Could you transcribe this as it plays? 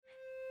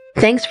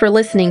Thanks for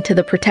listening to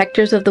the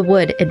Protectors of the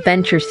Wood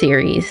Adventure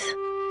Series.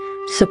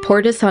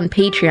 Support us on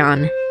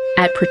Patreon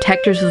at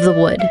Protectors of the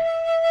Wood.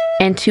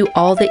 And to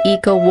all the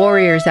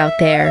eco-warriors out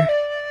there,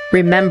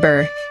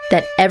 remember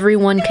that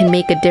everyone can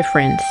make a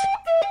difference,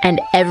 and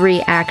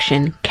every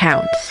action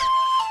counts.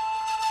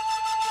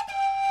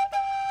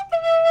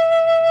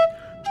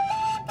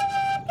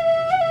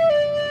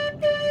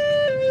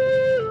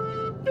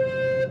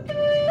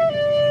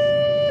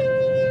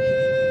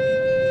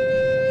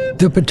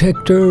 The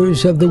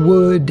Protectors of the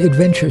Wood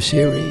Adventure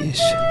Series.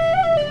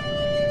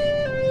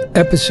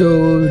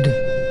 Episode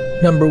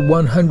number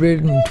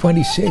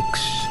 126.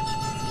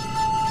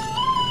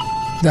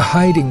 The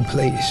Hiding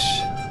Place.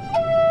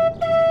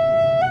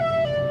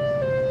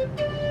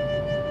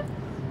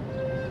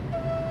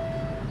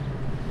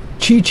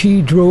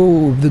 Chi-Chi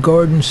drove the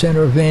garden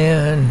center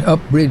van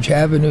up Bridge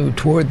Avenue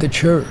toward the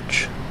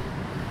church.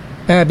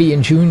 Abby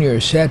and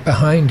Junior sat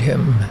behind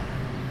him.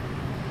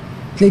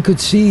 They could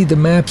see the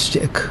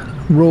mapstick,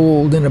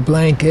 rolled in a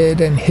blanket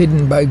and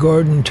hidden by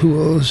garden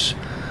tools,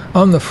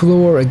 on the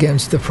floor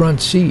against the front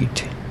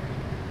seat.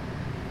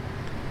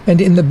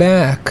 And in the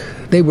back,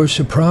 they were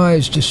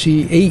surprised to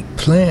see 8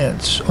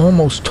 plants,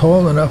 almost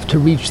tall enough to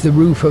reach the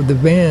roof of the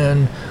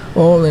van,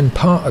 all in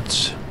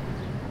pots.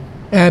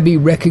 Abby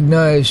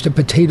recognized a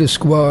potato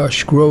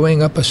squash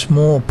growing up a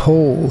small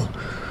pole,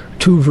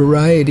 2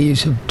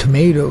 varieties of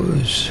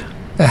tomatoes,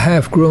 a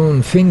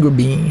half-grown finger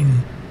bean,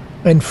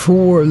 and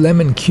 4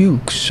 lemon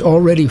cukes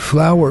already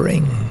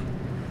flowering.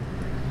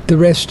 The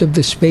rest of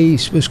the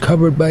space was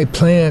covered by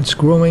plants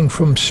growing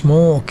from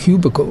small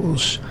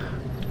cubicles,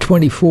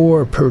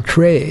 24 per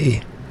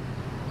tray.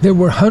 There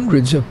were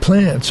hundreds of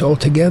plants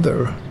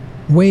altogether,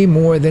 way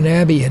more than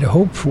Abby had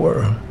hoped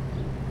for.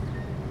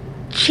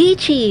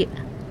 Chi-Chi,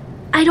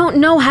 I don't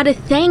know how to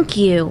thank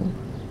you.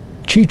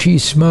 Chi-Chi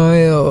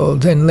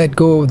smiled and let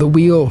go of the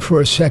wheel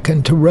for a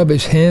second to rub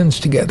his hands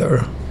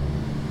together.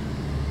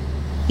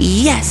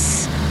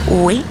 Yes,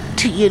 wait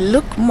till you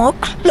look more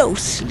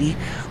closely.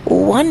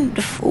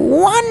 Wonderful,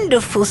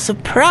 wonderful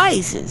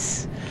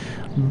surprises.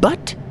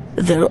 But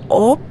they're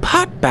all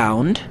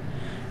pot-bound.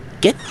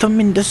 Get them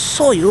in the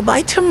soil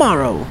by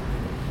tomorrow.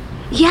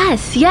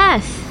 Yes.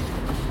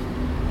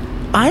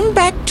 I'm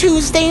back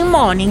Tuesday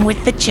morning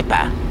with the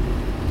chipper.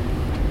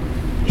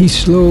 He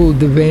slowed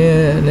the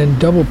van and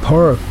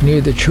double-parked near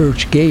the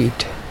church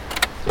gate.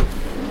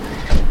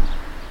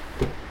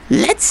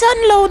 Let's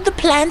unload the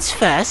plants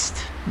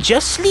first.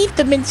 Just leave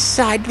them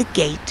inside the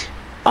gate,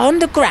 on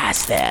the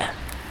grass there.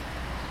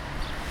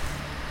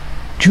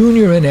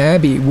 Junior and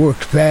Abby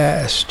worked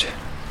fast.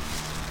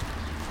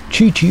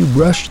 Chi-Chi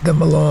rushed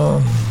them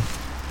along.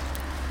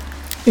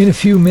 In a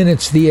few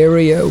minutes, the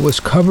area was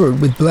covered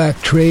with black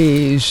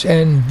trays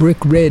and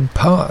brick-red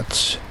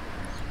pots,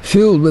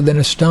 filled with an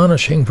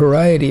astonishing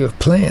variety of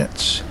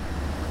plants.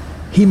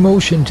 He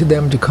motioned to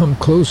them to come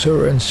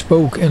closer and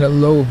spoke in a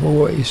low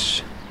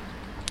voice.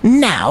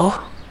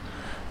 Now,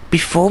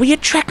 before we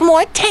attract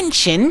more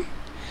attention,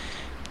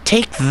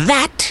 take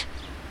that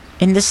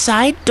in the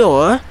side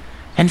door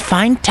and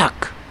find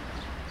Tuck.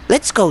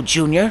 Let's go,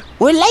 Junior.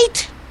 We're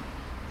late.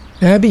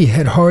 Abby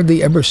had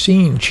hardly ever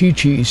seen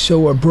Chi-Chi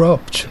so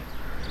abrupt,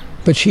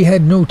 but she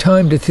had no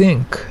time to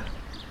think.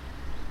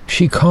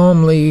 She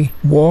calmly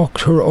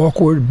walked her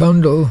awkward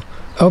bundle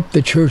up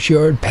the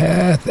churchyard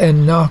path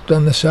and knocked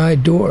on the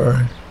side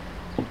door.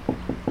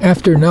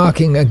 After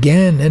knocking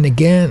again and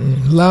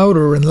again,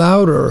 louder and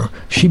louder,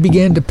 she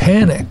began to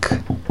panic.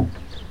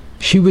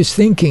 She was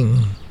thinking,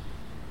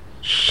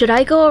 should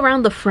I go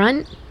around the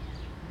front?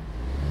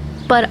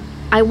 But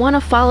I want to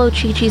follow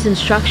Chi-Chi's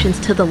instructions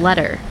to the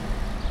letter.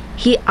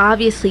 He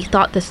obviously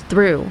thought this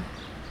through.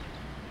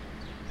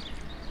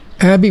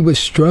 Abby was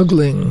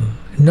struggling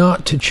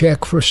not to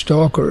check for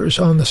stalkers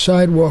on the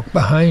sidewalk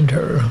behind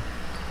her.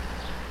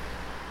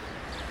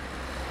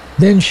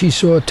 Then she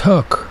saw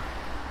Tuck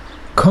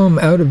come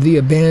out of the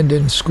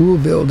abandoned school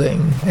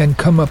building and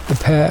come up the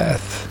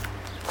path.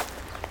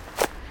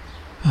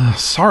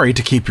 Sorry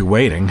to keep you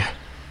waiting.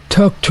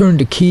 Tuck turned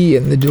a key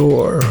in the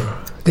door.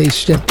 They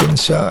stepped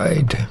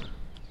inside.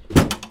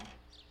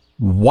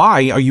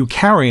 Why are you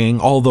carrying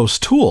all those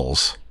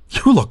tools?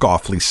 You look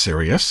awfully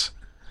serious.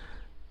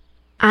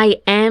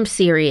 I am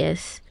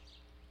serious.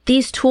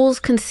 These tools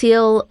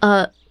conceal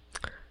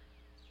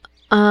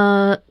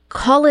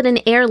call it an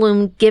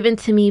heirloom given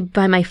to me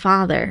by my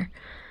father.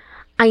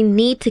 I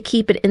need to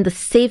keep it in the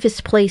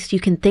safest place you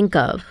can think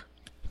of.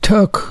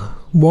 Tuck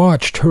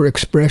watched her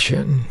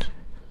expression,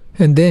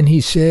 and then he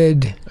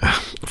said,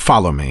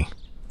 Follow me.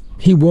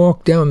 He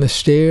walked down the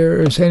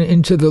stairs and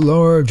into the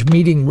large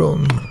meeting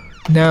room,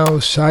 now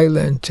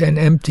silent and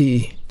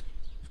empty.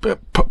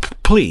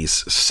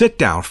 Please, sit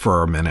down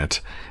for a minute.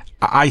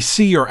 I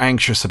see you're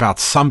anxious about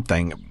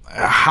something.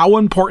 How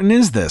important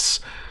is this?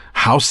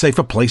 How safe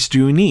a place do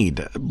you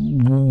need?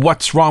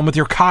 What's wrong with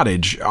your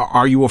cottage?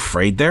 Are you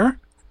afraid there?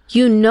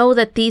 You know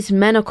that these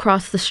men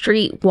across the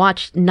street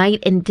watch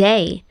night and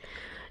day.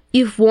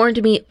 You've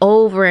warned me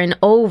over and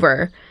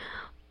over.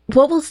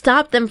 What will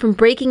stop them from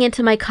breaking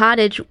into my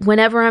cottage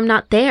whenever I'm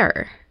not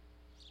there?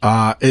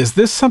 Is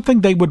this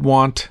something they would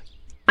want?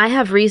 I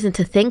have reason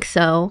to think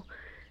so,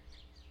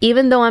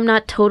 even though I'm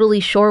not totally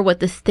sure what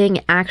this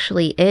thing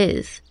actually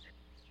is.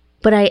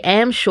 But I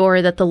am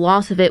sure that the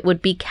loss of it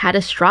would be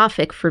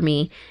catastrophic for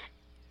me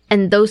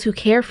and those who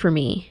care for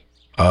me.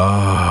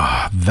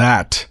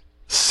 That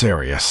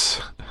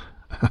serious.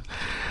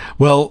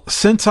 Well,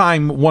 since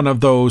I'm one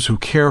of those who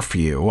care for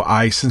you,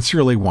 I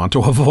sincerely want to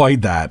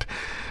avoid that.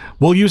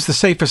 We'll use the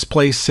safest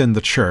place in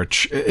the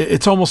church.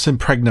 It's almost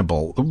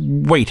impregnable.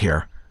 Wait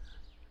here.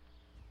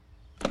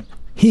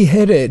 He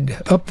headed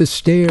up the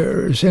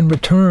stairs and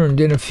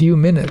returned in a few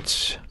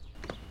minutes.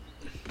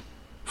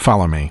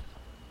 Follow me.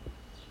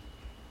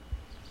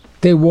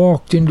 They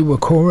walked into a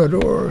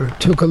corridor,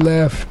 took a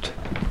left,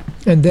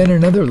 and then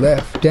another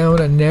left down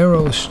a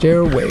narrow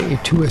stairway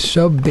to a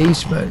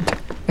sub-basement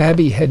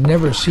Abby had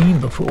never seen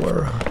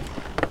before.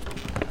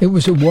 It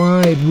was a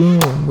wide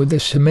room with a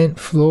cement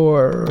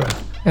floor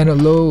and a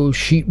low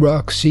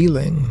sheetrock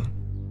ceiling.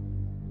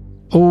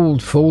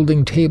 Old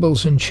folding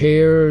tables and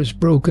chairs,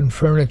 broken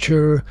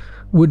furniture,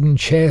 wooden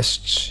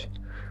chests,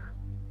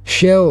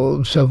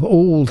 shelves of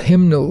old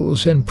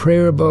hymnals and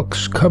prayer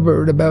books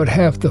covered about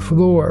half the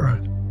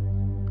floor.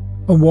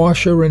 A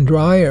washer and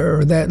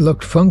dryer that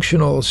looked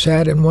functional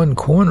sat in one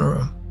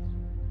corner.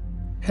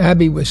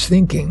 Abby was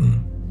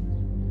thinking,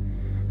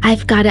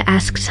 I've got to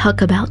ask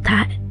Tuck about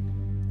that.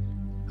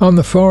 On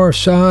the far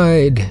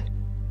side,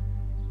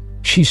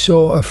 she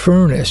saw a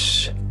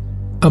furnace,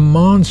 a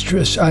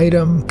monstrous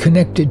item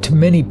connected to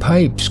many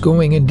pipes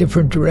going in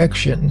different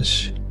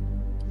directions.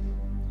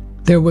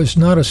 There was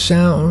not a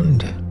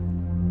sound.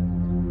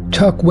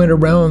 Tuck went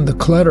around the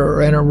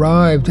clutter and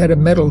arrived at a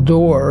metal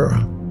door.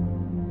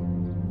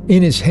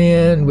 In his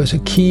hand was a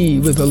key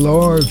with a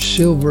large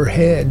silver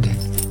head.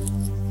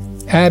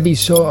 Abby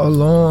saw a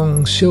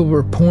long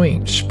silver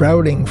point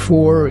sprouting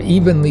 4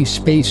 evenly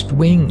spaced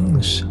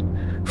wings,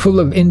 full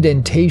of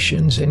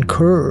indentations and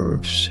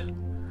curves.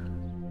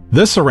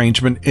 This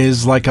arrangement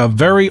is like a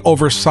very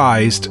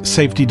oversized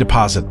safety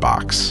deposit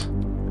box.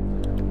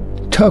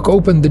 Tuck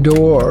opened the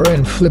door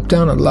and flipped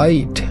on a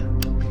light.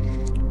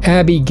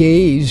 Abby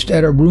gazed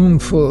at a room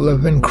full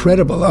of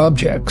incredible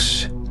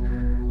objects.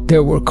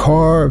 There were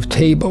carved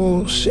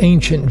tables,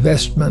 ancient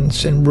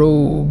vestments and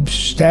robes,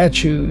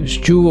 statues,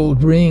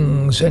 jeweled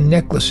rings and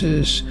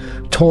necklaces,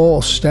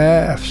 tall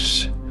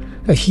staffs,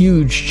 a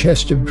huge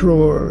chest of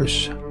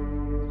drawers.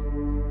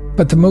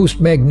 But the most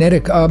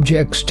magnetic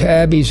objects to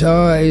Abby's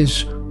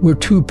eyes were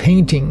 2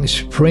 paintings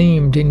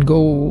framed in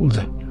gold.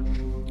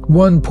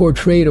 One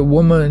portrayed a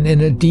woman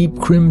in a deep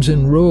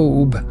crimson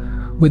robe,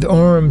 with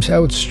arms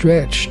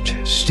outstretched,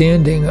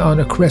 standing on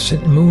a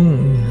crescent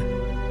moon.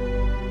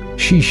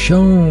 She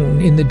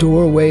shone in the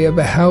doorway of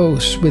a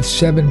house with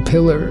 7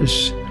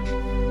 pillars,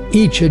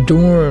 each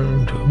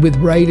adorned with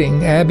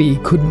writing Abby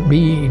couldn't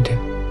read.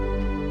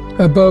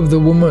 Above the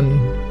woman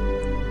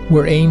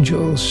were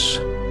angels.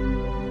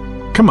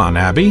 Come on,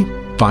 Abby.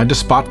 Find a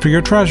spot for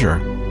your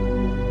treasure.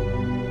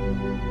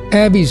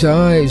 Abby's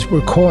eyes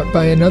were caught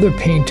by another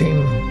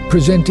painting,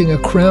 presenting a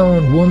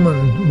crowned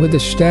woman with a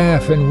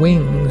staff and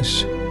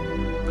wings.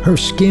 Her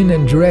skin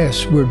and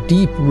dress were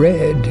deep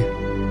red.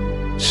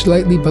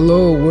 Slightly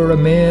below were a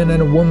man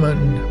and a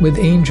woman with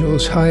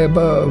angels high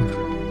above.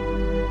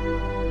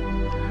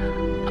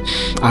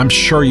 I'm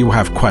sure you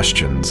have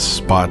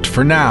questions, but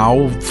for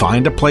now,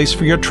 find a place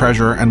for your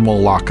treasure and we'll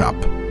lock up.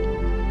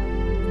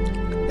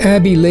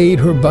 Abby laid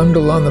her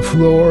bundle on the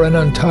floor and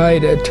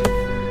untied it,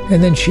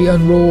 and then she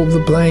unrolled the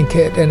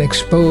blanket and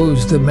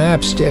exposed the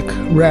mapstick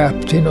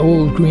wrapped in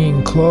old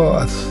green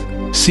cloth.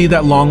 See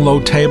that long,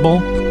 low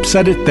table?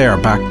 Set it there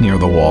back near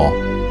the wall.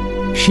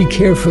 She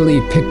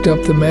carefully picked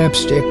up the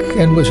mapstick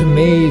and was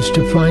amazed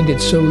to find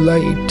it so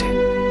light.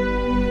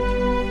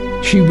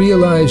 She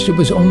realized it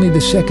was only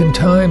the second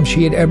time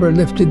she had ever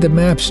lifted the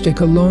mapstick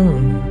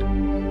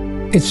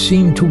alone. It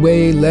seemed to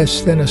weigh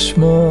less than a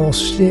small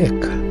stick.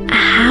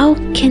 How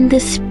can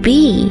this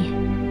be?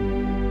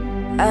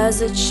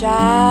 As a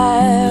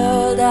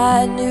child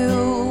I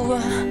knew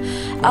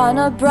on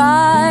a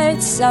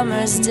bright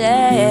summer's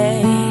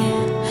day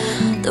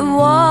the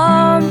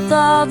warmth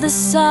of the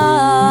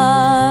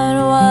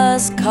sun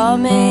was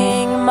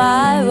coming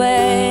my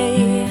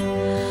way.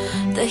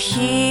 The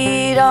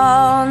heat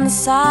on the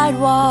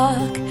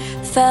sidewalk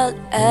felt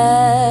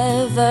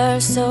ever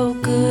so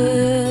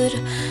good.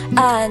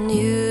 I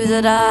knew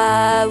that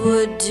I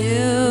would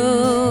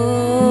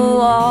do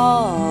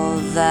all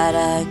that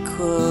I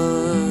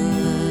could.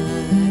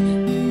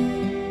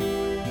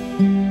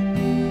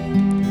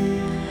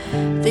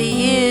 The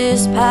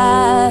years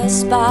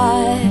passed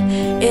by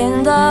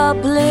in the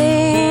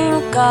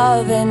blink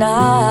of an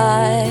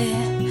eye.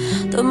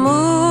 The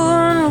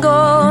moon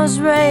goes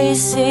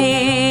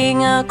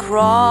racing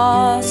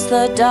across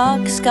the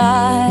dark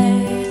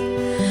sky.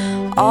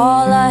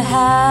 All I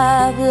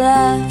have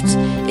left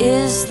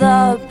is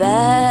the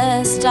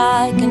best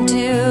I can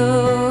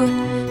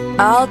do.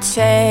 I'll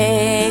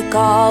take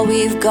all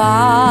we've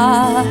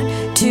got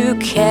to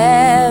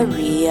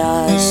carry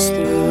us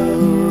through.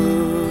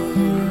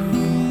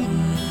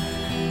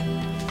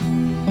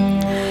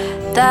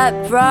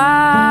 that bright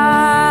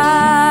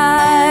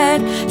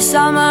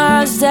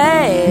summer's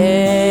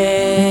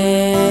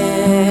day.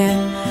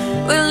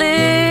 We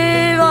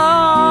live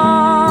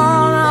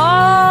on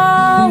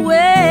always.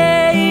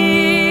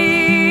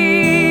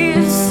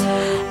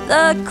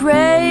 The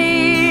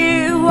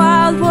great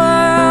wild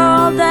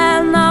world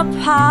and the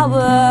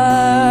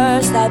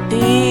powers that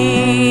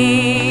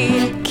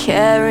be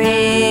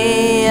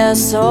carry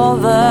us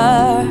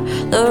over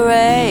the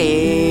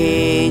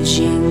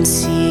raging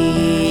sea.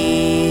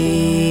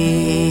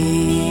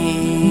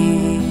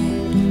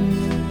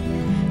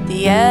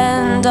 The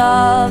end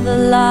of the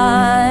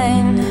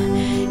line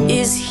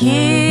is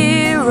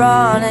here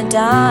on a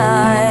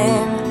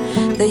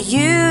dime. The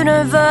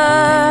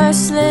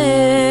universe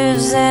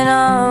lives in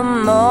a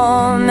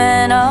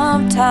moment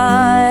of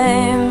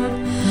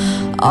time.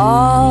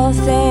 All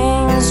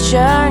things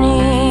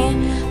journey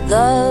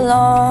the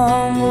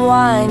long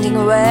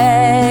winding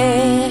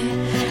way.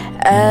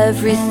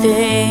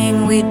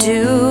 Everything we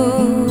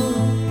do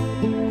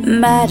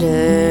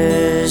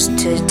matters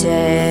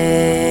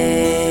today.